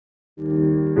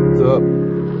What's up?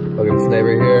 Fucking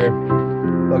Sniper here.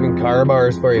 Fucking car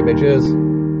bars for you, bitches.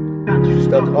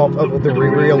 Stuck off of the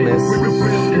Realness.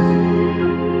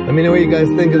 Let me know what you guys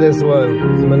think of this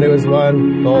one. It's my newest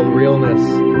one called Realness.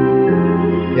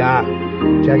 Yeah,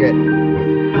 check it.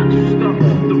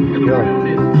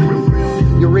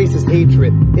 Your racist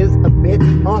hatred is a bit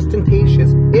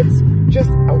ostentatious. It's just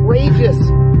outrageous.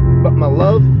 But my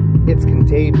love, it's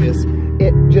contagious.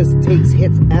 It just takes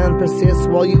hits and persists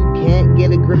while you can't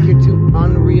get a grip. You're too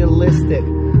unrealistic.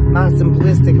 My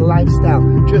simplistic lifestyle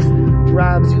just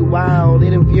drives you wild.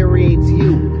 It infuriates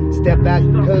you. Step back,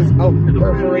 cause I'll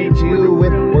perforate you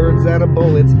with words and a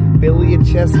bullets. Fill your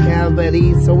chest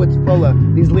cavity so it's full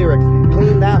of these lyrics.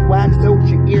 Clean that wax out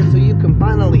your ear so you can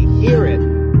finally hear it.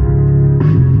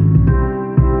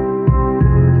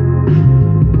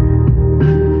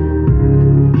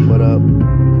 What up?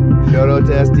 Shout out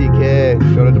to SDK,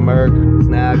 shout out to Merc,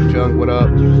 Snag, Chunk, what up?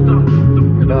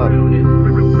 What up?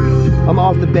 I'm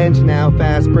off the bench now,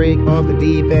 fast break off the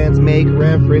defense, make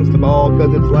reference to ball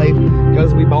cause it's life,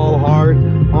 cause we ball hard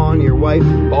on your wife,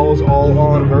 balls all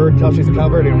on her, till she's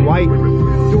covered in white.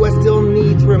 Do I still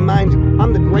need to remind you,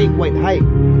 I'm the great white hype,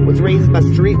 was raised by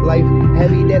street life,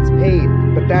 heavy debts paid,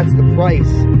 but that's the price.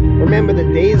 Remember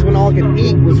the days when all I could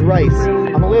eat was rice,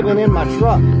 I'm living in my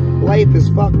truck, life is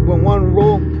fucked with one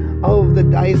roll of the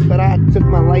dice, but I took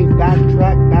my life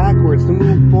backtrack backwards to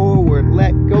move forward,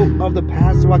 let go of the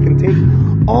past so I can take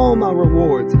all my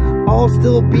rewards. I'll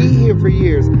still be here for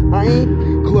years. I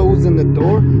ain't closing the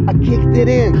door, I kicked it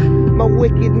in. My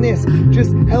wickedness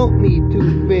just helped me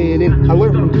to fit in. I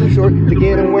learned from too short to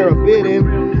get in where I fit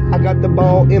in. I got the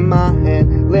ball in my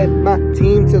hand, led my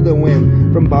team to the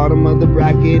win. From bottom of the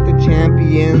bracket to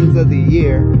champions of the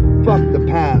year. Fuck the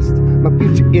past, my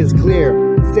future is clear.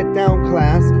 Sit down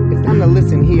class, it's time to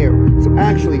listen here. So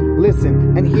actually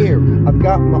listen and hear. I've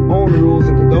got my own rules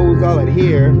and to those I'll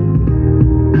adhere.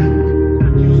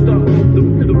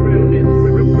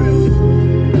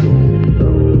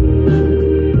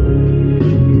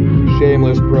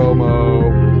 Shameless promo.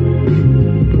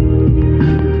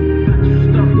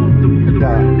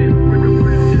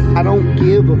 I don't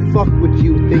give a fuck what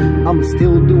you think, I'm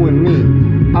still doing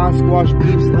me. I squash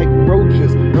beefs like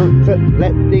roaches, learn to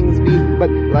let things be,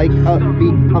 but like a bee,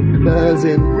 I'm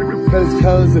buzzing. Cause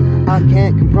cousin, I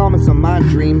can't compromise on my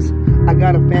dreams. I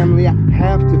got a family I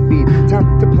have to feed.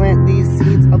 Time to plant these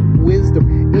seeds of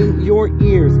wisdom in your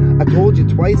ears. I told you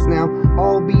twice now,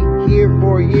 I'll be here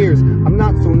for years. I'm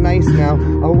not so nice now,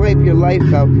 I'll wipe your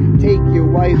life out, take your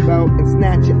wife out, and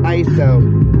snatch your ice out.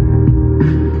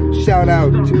 Shout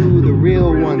out to the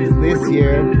real ones this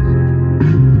year.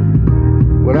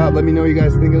 What up? Let me know what you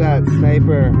guys think of that.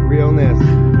 Sniper, Realness,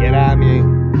 get at me.